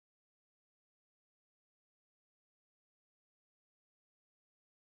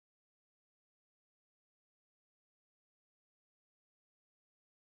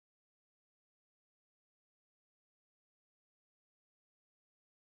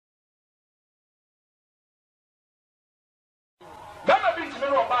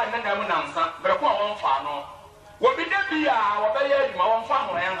and then Nansa, but one farm. What be there be our bay, my own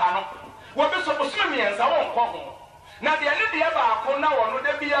farm and Hano? What be supposed to me as I won't come. Now the end of the ever now on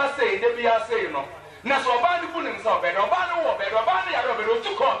the be say, no. Nasobani pulling some bed or banner or bed or banner or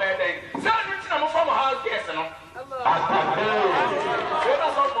to come bed. Send it from a house, yes, no. That's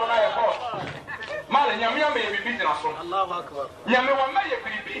not what I have. Mallam Yamia may be beaten us from Yamia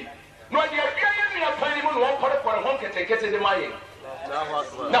may be. No, the idea of planning one for a home can take it in the Maya.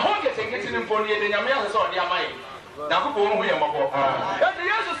 Now, home can take it in for the Yamia is on the Amai. Now, go home with your mother. And the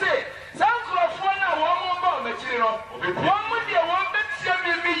answer say, sounds like one more material. One with your one bit,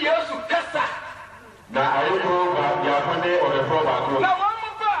 be years to Cassa. Now, I don't know about Yapane or the Proba. Now, one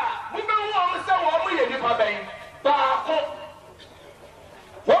more, we don't want to say one way in Nipa Bay. Bako.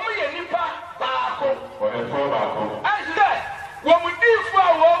 One way in Nipa, Bako. Or the Proba. I said, when we did for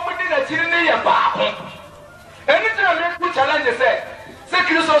a war, we did a tyranny of Bako. Anytime I put challenges, say,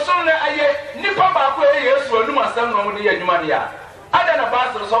 Secret Sosona, I Nipa Bako, yes, for Luma, some of the Yumania. I don't know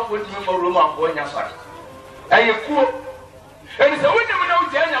about the software for Roma or Yasar. I am cool. And it's a window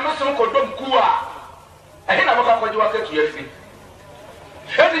without Jania Mason called Kua. I think I'm going to work at you.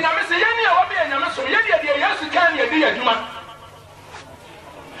 And the Yamasa Yani, I'll be a Yamaso, Yadi, yes, you can, dear Juma.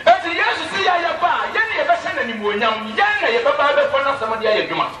 And the yes, you see, I have Yani, a person anymore, young Yana, a papa, for not some of the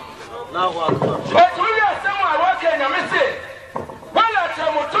Juma. But we are somewhere working, Yamasa. Well, at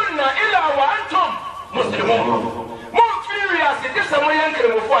Mutuna, Illa, Antom, Muslim. More furious, it is some young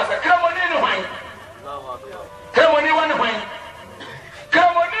Kremofo, a Cramon wine. Cramon one wine.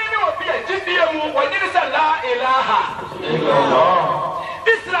 Cramonini will be a GDM when it is a la ilaha.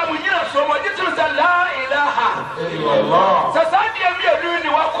 Islam, you know, so much it is a la ilaha. Society and we are doing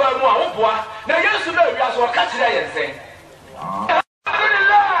the work of more. Now, yes, you know, we are so catching and saying,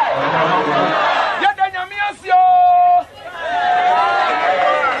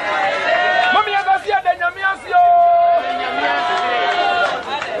 Mommy, I got here,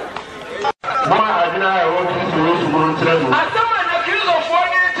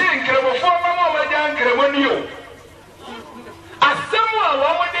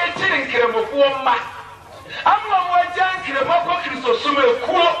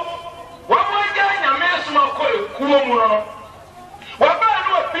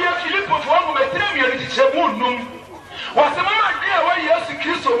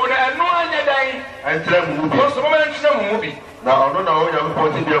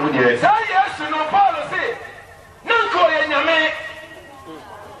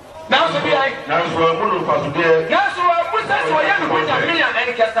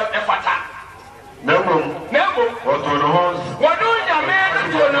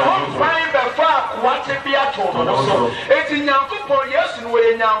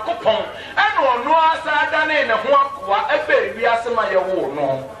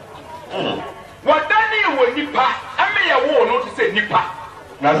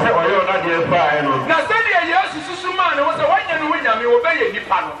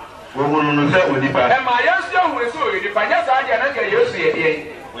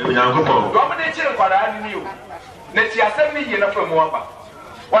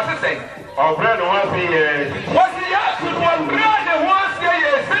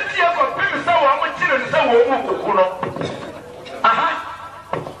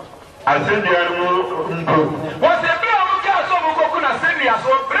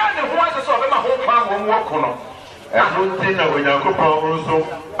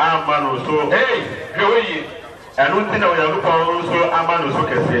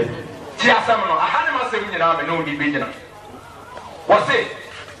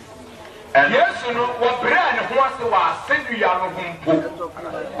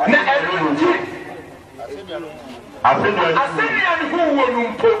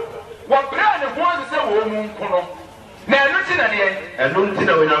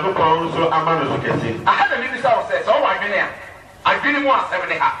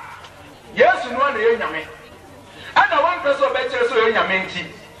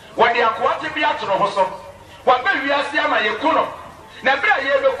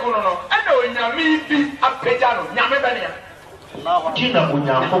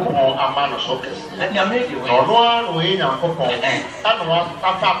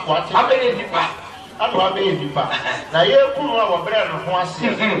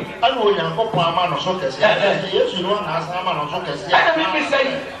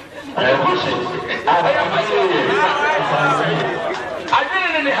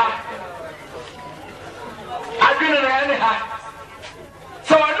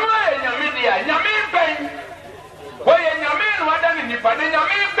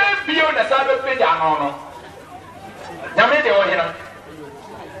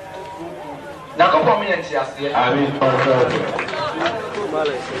 na ko po me nti ase amen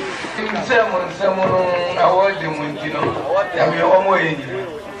Someone award the Muntino. I mean, almost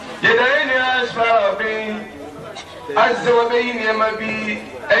yet I didn't smile being as the way near my be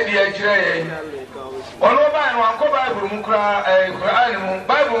Eddie Ajay. One over and one co Bible Mukra, a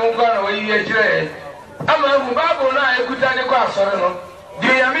Bible Mukra, away Ajay. I'm a Bible now, I could any class.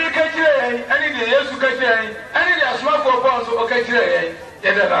 The American Jay, any day, yes, you can say, any day, a small for bonds or Kajay,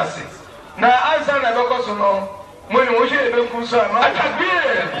 yet that's it. Now, answer never got so long. When we should be concerned, I can't be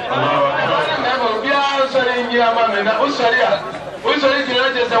there. We are sorry, I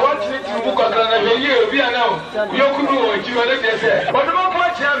want to book a year. We are now. You could do what you are say. But don't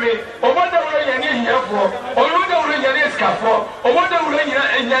watch me, or what the way you need here for, or what the way you need for, or what the way you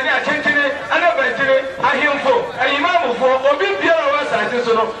are attention and a better. I hear for a imam for, or be Piano was I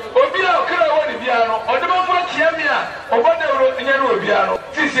just know, or be a color on the piano, or the one for Chiamia, or what the way you know piano.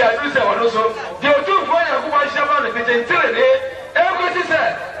 This year, I do say also. The two for your Shabbat, the Tentility. Everybody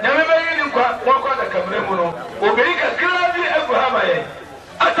said, never made him walk on the Cameroon. Obeying a cloudy Abraham.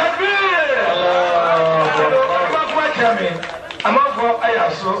 I'm up for I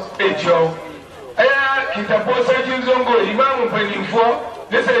also a joke. I keep a post searching Zongo, Imam Penny for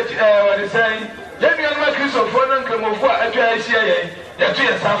this what they say. Let me have Christopher and come over at ICA. You're 3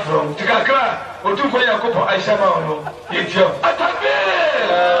 years out from Tikaka or 2 for your couple. I shall know. It's your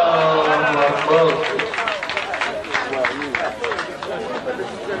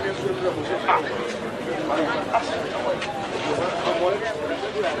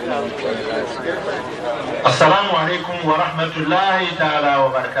Assalamu alaikum wa rahmatullahi ta'ala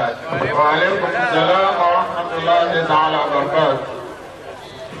wa barakatuh. Wa alaikum assalam wa rahmatullahi ta'ala wa barakatuh.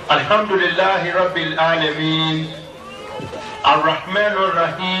 Alhamdulillahi rabbil alameen. Ar-Rahman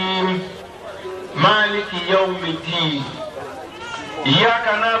ar-Rahim. Maliki yawmiddin.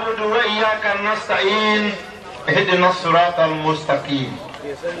 Iyyaka na'budu wa iyyaka nasta'in. Ihdina as-siratal mustaqim.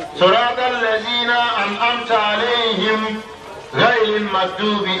 Siratal ladzina an'amta alaihim غير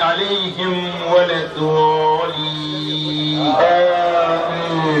المغضوب عليهم ولا الضالين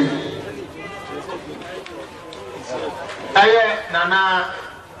أيه نانا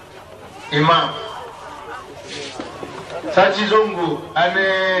إمام ساتي زونغو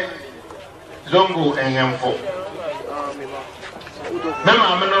أنا زونغو إنيمفو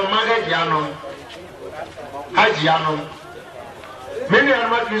مما منو ماجي يانو هاجي يانو مني أنا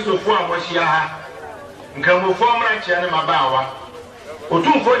ما كنيسو فوا موشيها nkamu former chairman mabawa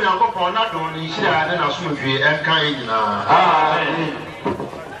otumfo nyankopon na don ni hira ne na somdwe enkan yina amen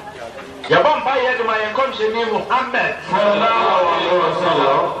yabamba yede ma yenkomse ni Muhammad sallallahu alaihi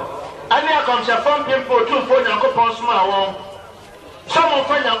wasallam ani akomse fon pimpo otumfo nyankopon soma won somo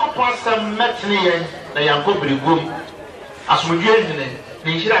fo nyankopon sam metni yen na yankobirigum asomdwe nyine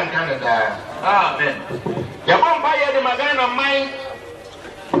ni hira nkan da amen yabamba yede magana mai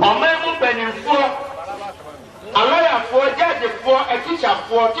omemu benimfo alaya for judge for a teacher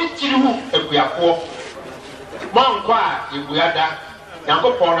for teachiru ebuafo mankwa ebuada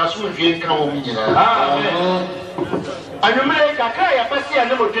yankopon na so dwe kan wo nyina amen anumere kakra ya pasi ya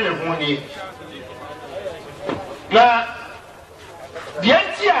nemo dwene ho ni na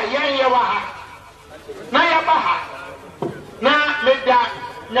bianti a yan wa ha na ya ba ha na meda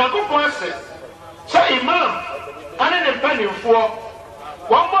yankopon ase so imam ane ne panimfo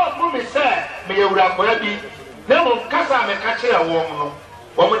won mo mi se me yewura kora bi Nemo kasa me kachira wo no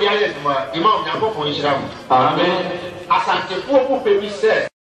wo mo dia yeduma imam nyankopon hyiram amen asante fu opupe bi se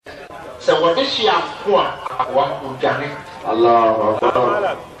wo de hia ko a wa udane Allahu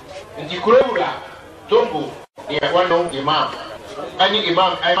akbar ndi kurewura tombo ye wano imam ani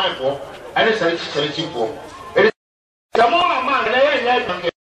imam ai man ko ani sari po jamona man na ye nya ke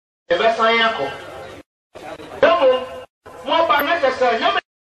e be san yako demo mo ba na kasa nyame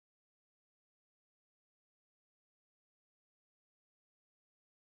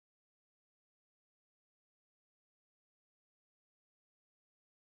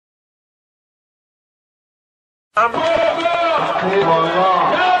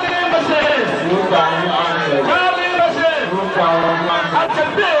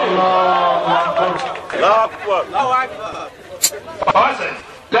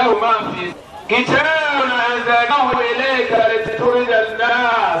له ما في كتاب أنزلناه إليك لتخرج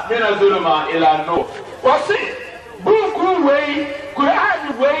الناس من الظلمات إلى النور وصي بوكو وي قرآن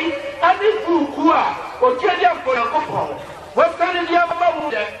وي أني بوكو وكذا يقولون وكان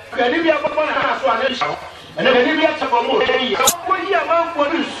يبغون كان يبغون أسوأ أنا كان يبغون أي ويا ما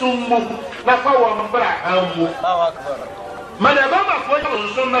فون سمو ما فون برا أمو ما دام ما فون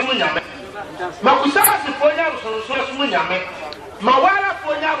سمو نسمع ما كسر فون سمو نسمع ما ولا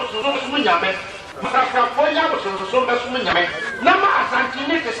فون سمو نسمع Masafrafonya bososo beso nyame. Na ma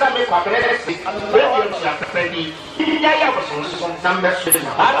asantini te sa me kwabrese. Radio tia fredi. Nya ya bososo na beso.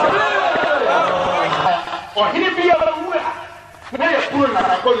 O hini biya wura. Na ya kuro na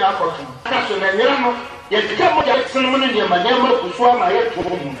akonya akotu. Na so na nyira no, ya tika mo ya tsene mo ne ma nyama kusuwa ma ya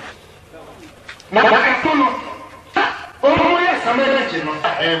tuwo mu. Na atono. O ya samere jino.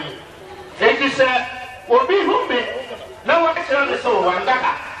 Eti se obi humbe na wa kira ne so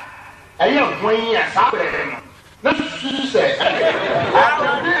wandaka. Ayo mwen ya sabre no. Na susu se.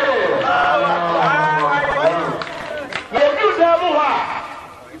 Na obi da mu ha.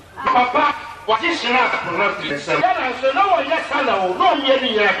 Papa what is not pronunciation? So no one yes, I know, no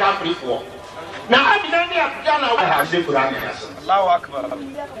year I can't breathe for. Now I'm in any of Jana, I have said for Allahu Akbar.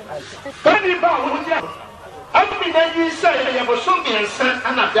 Penny Bow, I'm in any say, I was something and sent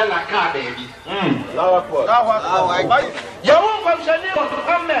an Abdallah car, baby. Allahu Akbar. Your own function of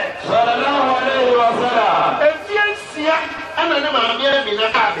Muhammad, Sallallahu Alaihi Wasallam, and Fiancia, and another in a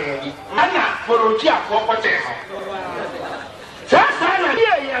car, baby. Anna, for Ujia for whatever. That's how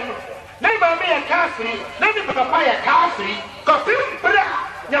I Never me a coffee, never papa a coffee, coffee, bra,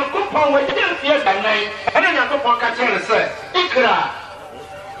 young coupon with the fear by night, and then young coupon catcher says, Ikra,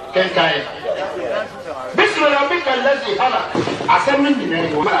 Kenkai. This will have been a lazy hana, as a minute,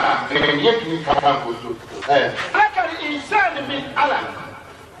 and yet we can't go to. I can inside me, Alan.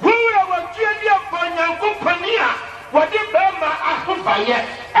 Who will give you upon young compania? What did Burma Ahumbaya?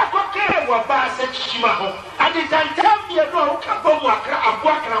 I could care what Bass said Shimaho. I didn't tell me a no Kabawaka, a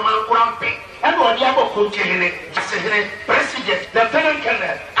Wakraman Grumpy, and what Yabo Kujene, President, Lieutenant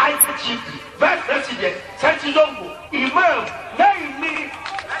Colonel, IGP, Vice President, Santilongo, Imam, name me.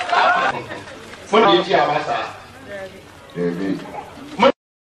 What did you have,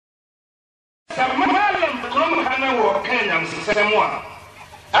 Mallam Issah Osei-Mmofra.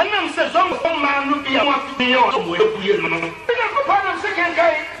 And then says, some man will be a one beyond the part of second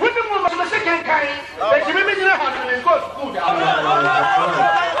guy, with the woman the second guy, that you may not have to go to school.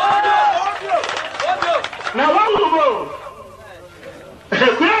 Now, what will go?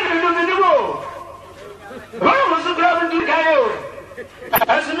 Grand in the road. What was the ground in the guy?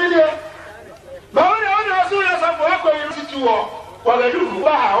 As a million. But only as soon as I'm working to walk, while I do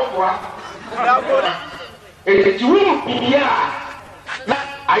wow. If you will be here.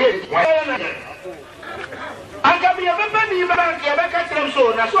 I can be a baby bank, a so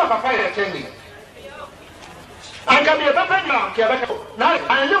that's what I tell you. I can be a baby bank,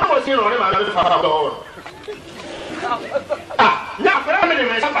 I never was here on my father. Now, family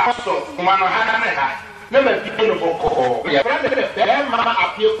may have so, Mamma, never been a book. We are Mamma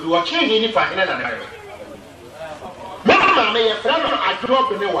appear to watch any fine. Mamma may a friend I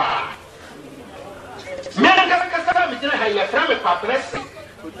drop in the wire. Many from a paparazzi.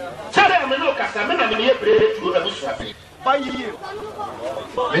 Tell them, look, as a man, I'm here to a bush. By you,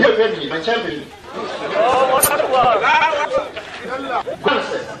 my champion.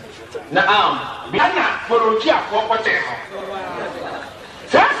 Now, Biana for Ujia for whatever.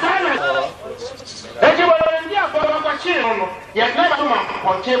 That you were in India for a machine, yet never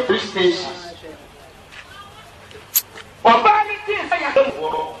on Cape Police Station. Or by the things I don't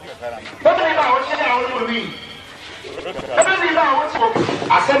know. But I will read. Every now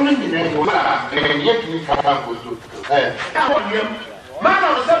I send me the name and yet we can't go to. Man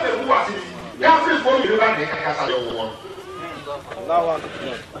of the who was it? Every phone you run the Castle war.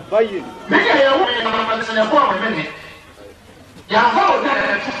 By you. Maybe I want to inform a minute. Yahoo, that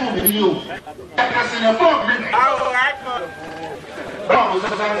is true with you. That's in a 4 minutes.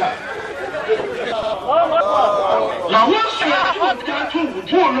 Now, once you have got to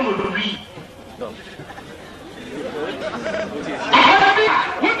go to read.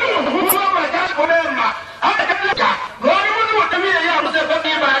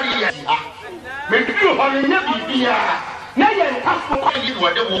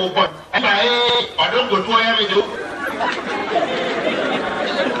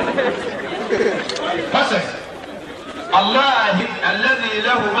 الله الذي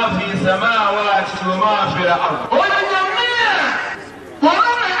له ما في السماوات وما في الأرض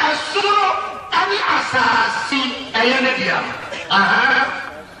أساسي أي نبيا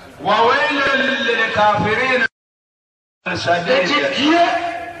وويل للكافرين الشديد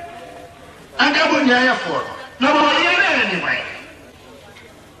أنت بنيا يفور نبغي anyway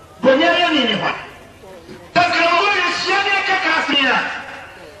بنيا anyway تكلمون الشيء ككافرين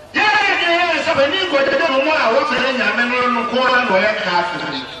يا سبني قدروا ما وصلنا من القرآن ويا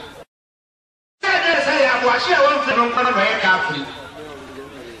كافرين يا سيا واشيا وصلنا من القرآن ويا كافرين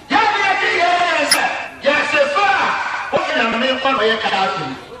Yes, sir. What can I make fun of your country?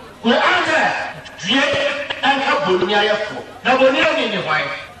 We answer due ɛnka boni ayɛfo na boni ani ni hwan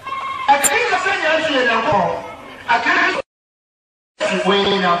akiri sɛ nya nso yɛ nyankopɔn akiri wo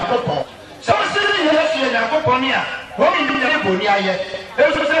yɛ nyankopɔn sɛ wo sɛ yɛ nso yɛ nyankopɔn ni a wɔn mi nya boni ayɛ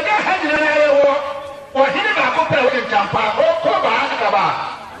ɛso sɛ ka ha nyina ayɛ wɔ hene baako pɛ wo ntampa ko ba akaba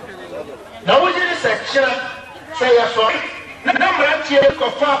na wo yiri sɛ kyerɛ sɛ yɛ sɔre na mmeranteɛ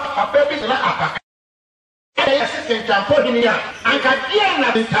kɔfa papa bi na apaka ɛyɛ sɛ ntampa hene a anka deɛ na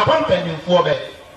ntampa mpanimfoɔ bɛ